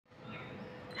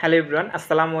Hello everyone,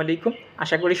 আসসালামু আলাইকুম।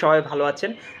 আশা করি সবাই ভালো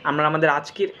আছেন। আমরা আমাদের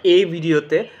আজকের এই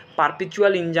ভিডিওতে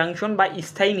পারপিচুয়াল ইনজাংশন বা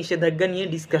স্থায়ী নিষেধাজ্ঞা নিয়ে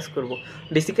ডিসকাস করব।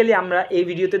 বেসিক্যালি আমরা এই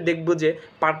ভিডিওতে দেখব যে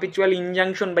পারপিচুয়াল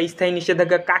ইনজাংশন বা স্থায়ী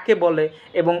নিষেধাজ্ঞা কাকে বলে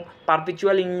এবং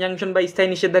পারপিচুয়াল ইনজাংশন বা স্থায়ী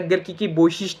নিষেধাজ্ঞার কী কী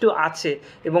বৈশিষ্ট্য আছে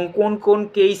এবং কোন কোন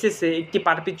কেসেসে একটি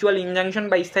পারপিচুয়াল ইনজাংশন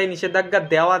বা স্থায়ী নিষেধাজ্ঞা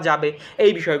দেওয়া যাবে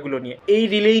এই বিষয়গুলো নিয়ে। এই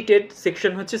রিলেটেড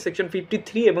সেকশন হচ্ছে সেকশন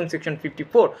 53 এবং সেকশন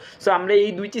 54। সো আমরা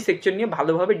এই দুইটি সেকশন নিয়ে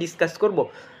ভালোভাবে ডিসকাস করব।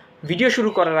 ভিডিও শুরু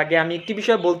করার আগে আমি একটি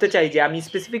বিষয় বলতে চাই যে আমি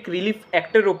স্পেসিফিক রিলিফ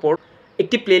অ্যাক্টের ওপর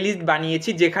একটি প্লেলিস্ট বানিয়েছি,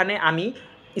 যেখানে আমি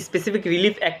স্পেসিফিক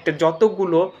রিলিফ অ্যাক্টের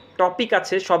যতগুলো টপিক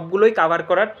আছে সবগুলোই কাভার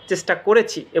করার চেষ্টা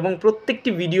করেছি এবং প্রত্যেকটি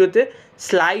ভিডিওতে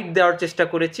স্লাইড দেওয়ার চেষ্টা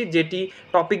করেছি, যেটি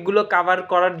টপিকগুলো কাভার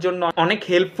করার জন্য অনেক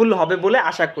হেল্পফুল হবে বলে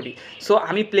আশা করি। সো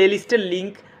আমি প্লেলিস্টের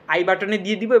লিঙ্ক আই বাটনে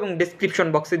দিয়ে দিব এবং ডেসক্রিপশন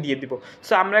বক্সে দিয়ে দিব।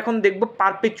 সো আমরা এখন দেখব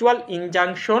পারপেচুয়াল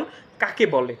ইনজাংশন কাকে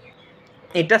বলে।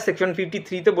 এটা সেকশন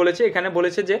 53-তে বলেছে, এখানে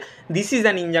বলেছে যে this is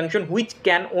an injunction which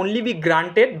can only be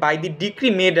granted by the decree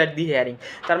made at the hearing.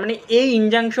 তার মানে এই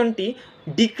ইনজাংশনটি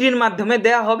ডিক্রির মাধ্যমে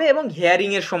দেওয়া হবে এবং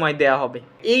হিয়ারিংয়ের সময় দেওয়া হবে।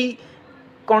 এই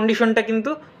কন্ডিশনটা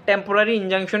কিন্তু টেম্পোরারি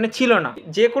ইনজাংশনে ছিল না।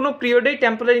 যে কোনো পিরিয়ডেই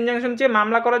টেম্পোরারি ইনজাংশন চেয়ে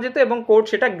মামলা করা যেত এবং কোর্ট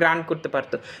সেটা গ্রান্ট করতে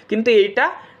পারতো, কিন্তু এটা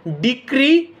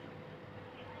ডিক্রি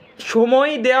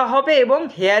সময় দেওয়া হবে এবং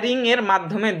হিয়ারিংয়ের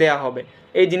মাধ্যমে দেওয়া হবে,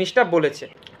 এই জিনিসটা বলেছে।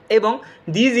 এবং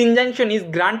দিস ইনজাংশন ইজ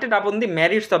গ্রান্টেড আপন দি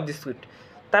ম্যারিটস অফ দি সুইট।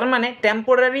 তার মানে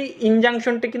টেম্পোরারি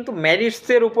ইনজাংশনটি কিন্তু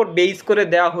ম্যারিটসের উপর বেস করে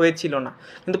দেওয়া হয়েছিল না,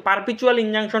 কিন্তু পারপিচুয়াল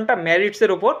ইনজাংশনটা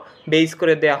ম্যারিটসের উপর বেস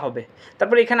করে দেওয়া হবে।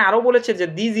 তারপরে এখানে আরও বলেছে যে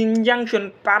this injunction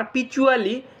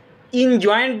পারপিচুয়ালি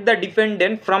enjoined the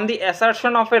defendant from the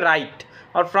assertion of a right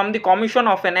or from the commission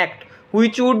of an act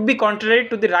which would be contrary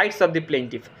to the rights of the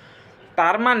plaintiff।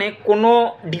 তার মানে কোনো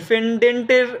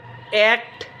ডিফেন্ডেন্টের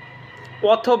অ্যাক্ট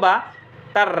অথবা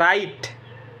তার রাইট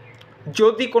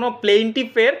যদি কোনো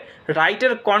প্লেইন্টিফের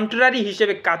রাইটের কন্ট্রারি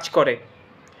হিসেবে কাজ করে,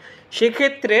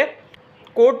 সেক্ষেত্রে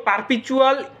কোর্ট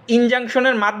পারপিচুয়াল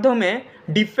ইনজাংশনের মাধ্যমে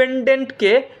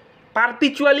ডিফেন্ডেন্টকে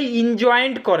পারপিচুয়ালি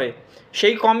ইনজয়েন্ট করে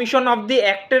সেই কমিশন অফ দি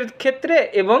অ্যাক্টের ক্ষেত্রে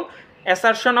এবং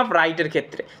অ্যাসারশন অফ রাইটের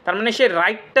ক্ষেত্রে। তার মানে সেই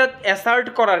রাইটটা অ্যাসার্ট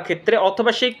করার ক্ষেত্রে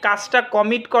অথবা সেই কাজটা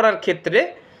কমিট করার ক্ষেত্রে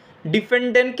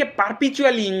ডিফেন্ডেন্টকে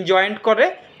পারপিচুয়ালি ইনজয়েন্ট করে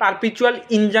পারপিচুয়াল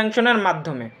ইনজাংশনের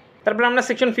মাধ্যমে। তারপরে আমরা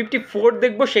সেকশন 54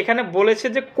 দেখব, সেখানে বলেছে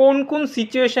যে কোন কোন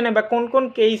সিচুয়েশনে বা কোন কোন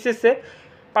কেসেসে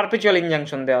পারপিচুয়াল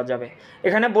ইনজাংশন দেওয়া যাবে।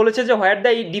 এখানে বলেছে যে where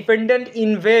the dependent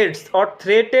ইনভেডস or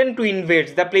threaten two ইনভেডস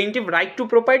the প্লেইন্টিফ right two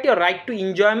property or right two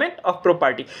enjoyment of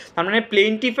property. তার মানে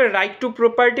প্লেইন্টিফের রাইট টু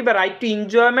প্রপার্টি বা right two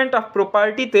enjoyment of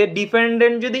প্রপার্টিতে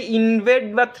dependent যদি ইনভেড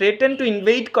বা থ্রেটেন টু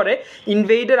ইনভেড করে,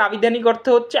 ইনভেডের আবিধানিক অর্থ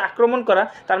হচ্ছে আক্রমণ করা,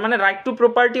 তার মানে right two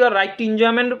property or right two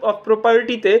enjoyment of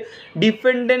প্রপার্টিতে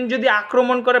dependent যদি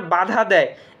আক্রমণ করে, বাধা দেয়,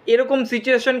 এরকম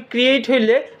সিচুয়েশন ক্রিয়েট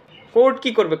হইলে কোর্ট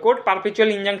কী করবে? কোর্ট পারপিচুয়াল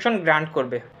ইনজাংশন গ্রান্ট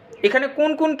করবে। এখানে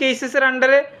কোন কোন কেসেসের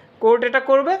আন্ডারে কোর্ট এটা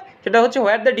করবে? সেটা হচ্ছে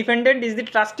where the defendant is the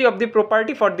trustee of the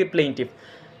property for the প্লেইন্টিফ।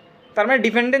 তার মানে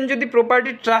ডিফেন্ডেন্ট যদি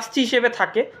প্রপার্টির ট্রাস্টি হিসেবে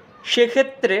থাকে,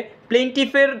 সেক্ষেত্রে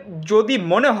প্লেইন্টিফের যদি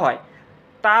মনে হয়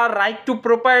তার right two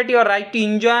property or right two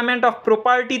enjoyment of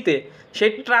প্রপার্টিতে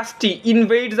সেই trustee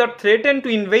ইনভেডস or threaten two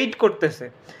invade করতেছে,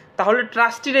 তাহলে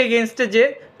ট্রাস্টির এগেনস্টে যে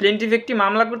প্লেইন্টিফ একটি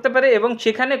মামলা করতে পারে এবং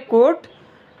সেখানে কোর্ট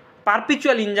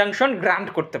পারপিচুয়াল ইনজাংশন গ্রান্ট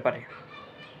করতে পারে।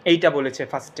 এইটা বলেছে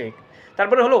ফার্স্টে।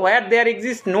 তারপরে হলো হোয়ার দেয়ার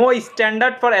exist no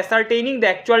standard for অ্যাসার্টেইনিং the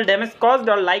actual damage caused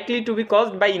or likely to B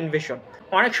caused by invasion.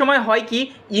 অনেক সময় হয় কি,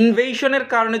 ইনভেশনের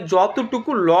কারণে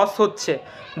যতটুকু লস হচ্ছে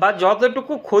বা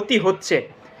যতটুকু ক্ষতি হচ্ছে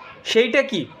সেইটা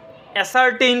কি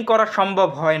অ্যাসার্টেইন করা সম্ভব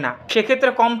হয় না,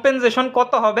 সেক্ষেত্রে কম্পেনসেশন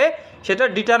কত হবে সেটা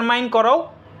ডিটারমাইন করাও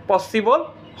পসিবল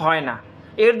হয় না।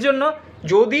 এর জন্য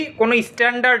যদি কোনো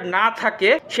স্ট্যান্ডার্ড না থাকে,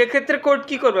 সেক্ষেত্রে কোর্ট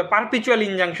কী করবে? পারপিচুয়াল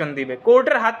ইনজাংশন দিবে।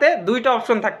 কোর্টের হাতে দুইটা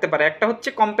অপশন থাকতে পারে, একটা হচ্ছে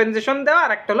কম্পেনসেশন দেওয়া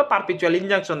আর একটা হলো পারপিচুয়াল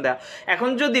ইনজাংশন দেওয়া। এখন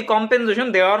যদি কম্পেনসেশন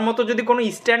দেওয়ার মতো যদি কোনো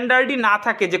স্ট্যান্ডার্ডই না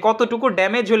থাকে, যে কতটুকু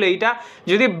ড্যামেজ হলে এটা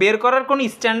যদি বের করার কোনো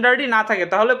স্ট্যান্ডার্ডই না থাকে,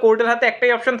 তাহলে কোর্টের হাতে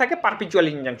একটাই অপশন থাকে, পারপিচুয়াল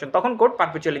ইনজাংশন। তখন কোর্ট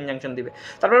পারপিচুয়াল ইনজাংশন দিবে।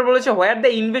 তারপরে বলেছে where the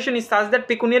invasion is such that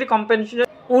পেকুনিয়ারি compensation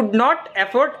would not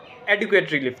afford adequate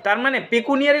relief. তার মানে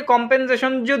পেকুনিয়ারি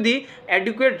কম্পেনসেশন যদি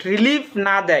অ্যাডিকুয়েট রিলিফ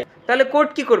না দেয়, তাহলে কোর্ট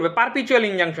কী করবে? পারপিচুয়াল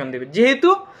ইনজাংশন দেবে, যেহেতু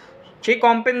সেই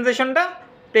কম্পেনসেশনটা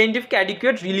প্লেইন্টিফকে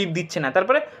অ্যাডিকুয়েট রিলিফ দিচ্ছে না।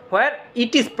 তারপরে হোয়ার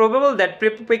it is probable that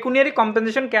পেকুনিয়ারি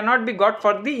compensation cannot B goat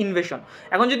for the invasion.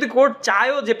 এখন যদি কোর্ট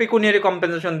চায়ও যে পেকুনিয়ারি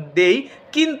কম্পেনসেশন দেই,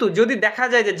 কিন্তু যদি দেখা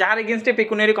যায় যে যার এগেনস্টে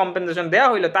পেকুনিয়ারি কম্পেনসেশন দেওয়া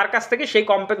হইলো তার কাছ থেকে সেই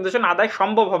কম্পেনসেশন আদায়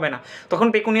সম্ভব হবে না, তখন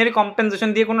পেকুনিয়ারি কম্পেনসেশন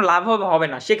দিয়ে কোনো লাভ হবে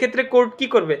না, সেক্ষেত্রে কোর্ট কী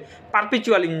করবে?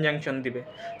 পারপিচুয়াল ইনজাংশন দিবে।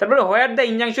 তারপরে where the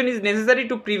injunction is necessary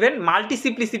to prevent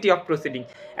মাল্টিসিপ্লিসিটি of proceeding.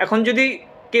 এখন যদি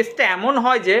কেসটা এমন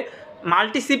হয় যে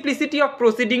মাল্টিসিপ্লিসিটি অফ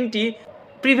প্রসিডিংটি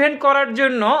প্রিভেন্ট করার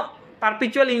জন্য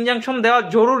পারপিচুয়াল ইনজাংশন দেওয়া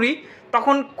জরুরি,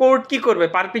 তখন কোর্ট কী করবে?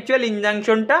 পারপিচুয়াল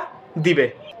ইনজাংশনটা দিবে।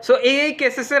 সো এই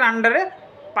কেসেসের আন্ডারে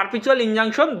পারপিচুয়াল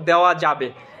ইনজাংশন দেওয়া যাবে।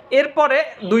 এরপরে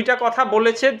দুইটা কথা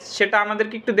বলেছে, সেটা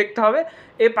আমাদেরকে একটু দেখতে হবে।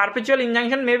 এ perpetual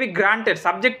injunction may be granted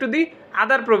subject to the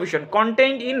other provision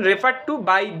contained in refer to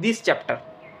by this chapter.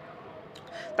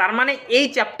 তার মানে এই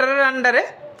চ্যাপ্টারের আন্ডারে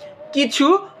কিছু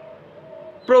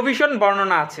প্রভিশন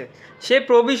বর্ণনা আছে, সেই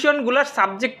প্রভিশনগুলোর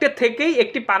সাবজেক্টে থেকেই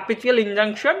একটি পারপিচুয়াল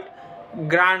ইনজাংশন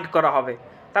গ্রান্ট করা হবে।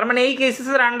 তার মানে এই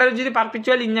কেসেসের আন্ডারে যদি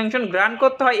পারপিচুয়াল ইনজাংশন গ্রান্ট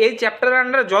করতে হয়, এই চ্যাপ্টারের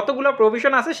আন্ডারে যতগুলো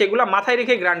প্রভিশন আছে সেগুলো মাথায়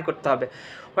রেখে গ্রান্ট করতে হবে।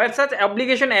 Where such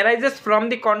obligation arises from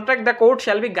the contract, the court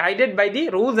shall be guided by the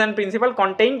rules and principles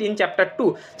contained in chapter 2.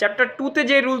 Chapter 2-তে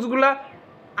যে রুলসগুলো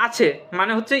আছে,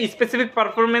 মানে হচ্ছে স্পেসিফিক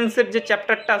পারফরমেন্সের যে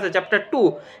চ্যাপ্টারটা আছে চ্যাপ্টার 2,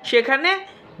 সেখানে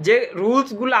যে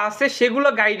রুলসগুলো আছে সেগুলো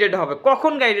গাইডেড হবে।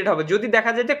 কখন গাইডেড হবে? যদি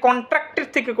দেখা যায় যে কন্ট্রাক্টের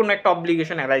থেকে কোনো একটা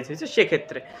অব্লিগেশন অ্যারাইজ হয়েছে,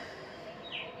 সেক্ষেত্রে।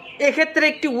 এক্ষেত্রে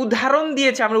একটি উদাহরণ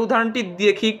দিয়েছে, আমরা উদাহরণটি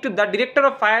দেখি একটু। The director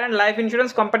of fire and life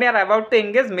insurance company R about to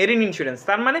engage marine insurance.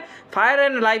 তার মানে fire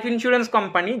and life insurance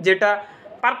company, যেটা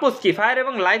পারপোজ কি ফায়ার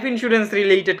এবং লাইফ ইন্স্যুরেন্স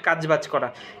রিলেটেড কাজবাজ করা,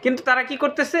 কিন্তু তারা কি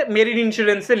করতেছে? মেরিন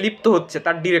ইন্স্যুরেন্সে লিপ্ত হচ্ছে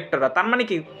তার ডিরেক্টররা। তার মানে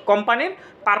কি কোম্পানির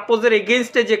পারপোজের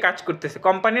এগেনস্টে যে কাজ করতেছে,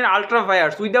 কোম্পানির আলট্রা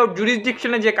ফায়ার্স উইদাউট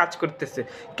জুরিসডিকশনে যে কাজ করতেছে,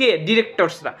 কে?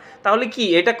 ডিরেক্টরসরা। তাহলে কি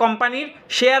এটা কোম্পানির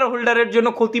শেয়ার হোল্ডারের জন্য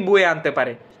ক্ষতি বয়ে আনতে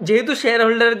পারে? যেহেতু শেয়ার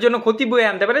হোল্ডারের জন্য ক্ষতি বয়ে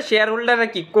আনতে পারে, শেয়ার হোল্ডাররা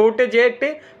কি কোর্টে যে একটা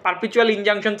পারপিচুয়াল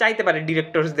ইনজাংশন চাইতে পারে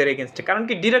ডিরেক্টরসদের এগেনস্টে। কারণ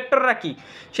কি ডিরেক্টররা কি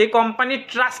সেই কোম্পানির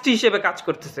ট্রাস্টি হিসেবে কাজ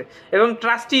করতেছে, এবং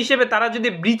ট্রাস্টি হিসেবে তারা যদি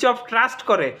ব্রিচ অফ ট্রাস্ট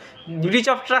করে, ব্রিচ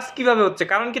অফ ট্রাস্ট কীভাবে হচ্ছে?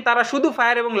 কারণ কি তারা শুধু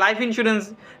ফায়ার এবং লাইফ ইন্স্যুরেন্স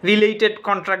রিলেটেড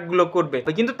কন্ট্রাক্টগুলো করবে,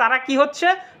 কিন্তু তারা কি হচ্ছে?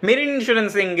 মেরিন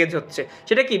ইন্স্যুরেন্সে এঙ্গেজ হচ্ছে,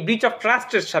 সেটা কি ব্রিচ অফ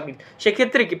ট্রাস্টের সাবিল।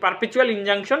 সেক্ষেত্রে কি পারপিচুয়াল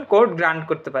ইনজাংশন কোর্ট গ্রান্ট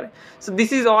করতে পারে। So this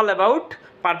is all about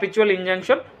perpetual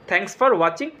injunction. Thanks for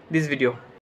watching this video.